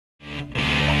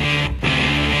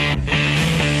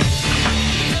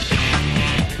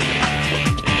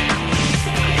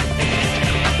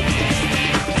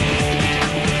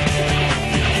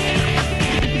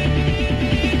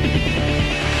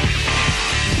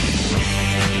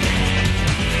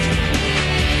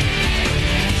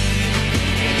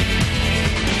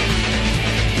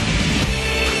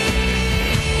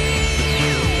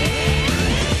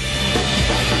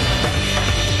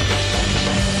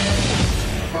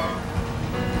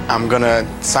I'm gonna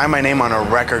sign my name on a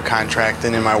record contract,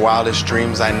 and in my wildest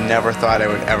dreams, I never thought I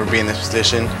would ever be in this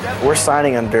position. We're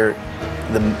signing under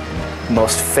the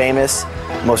most famous,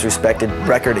 most respected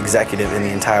record executive in the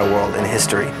entire world in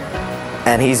history.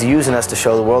 And he's using us to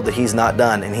show the world that he's not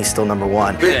done, and he's still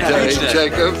 #1. Good day,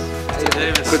 Jacob.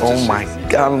 Oh my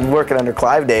God, I'm working under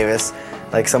Clive Davis,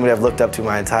 like somebody I've looked up to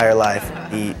my entire life.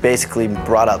 He basically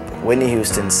brought up Whitney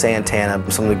Houston, Santana,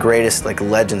 some of the greatest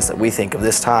legends that we think of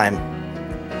this time.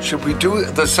 Should we do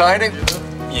the signing?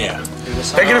 Yeah.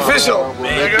 Make it official.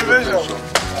 Make it official.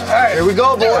 All right, here we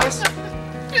go, boys.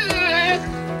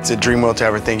 It's a dream world to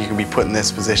ever think you can be put in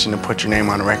this position to put your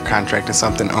name on a record contract. Is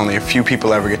something only a few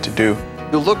people ever get to do.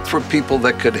 You look for people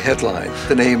that could headline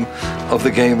the name of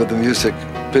the game of the music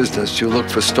business. You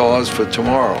look for stars for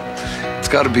tomorrow. It's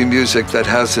got to be music that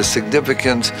has a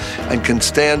significance and can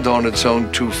stand on its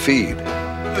own 2 feet.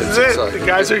 This is it. Exciting. The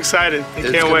guys are excited.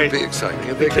 They can't wait. It's going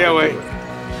to be exciting. They can't wait.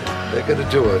 They're going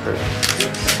to do it.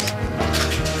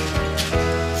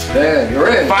 Man, you're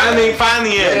in. Finally in.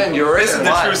 Man, you're in. This is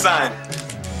the true sign.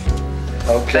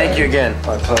 Okay. Thank you again.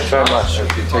 My pleasure. Very much.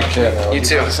 Take care now. You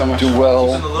too. So much. Do well.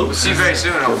 We'll see you very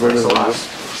soon. Get rid of it.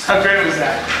 How great was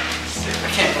that? I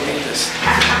can't believe this.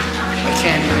 I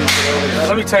can't even get over this.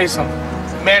 Let me tell you something.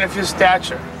 A man of his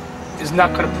stature is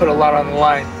not going to put a lot on the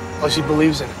line unless he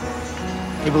believes in it.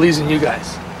 He believes in you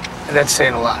guys, and that's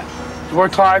saying a lot. You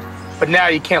worked hard, but now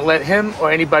you can't let him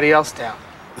or anybody else down.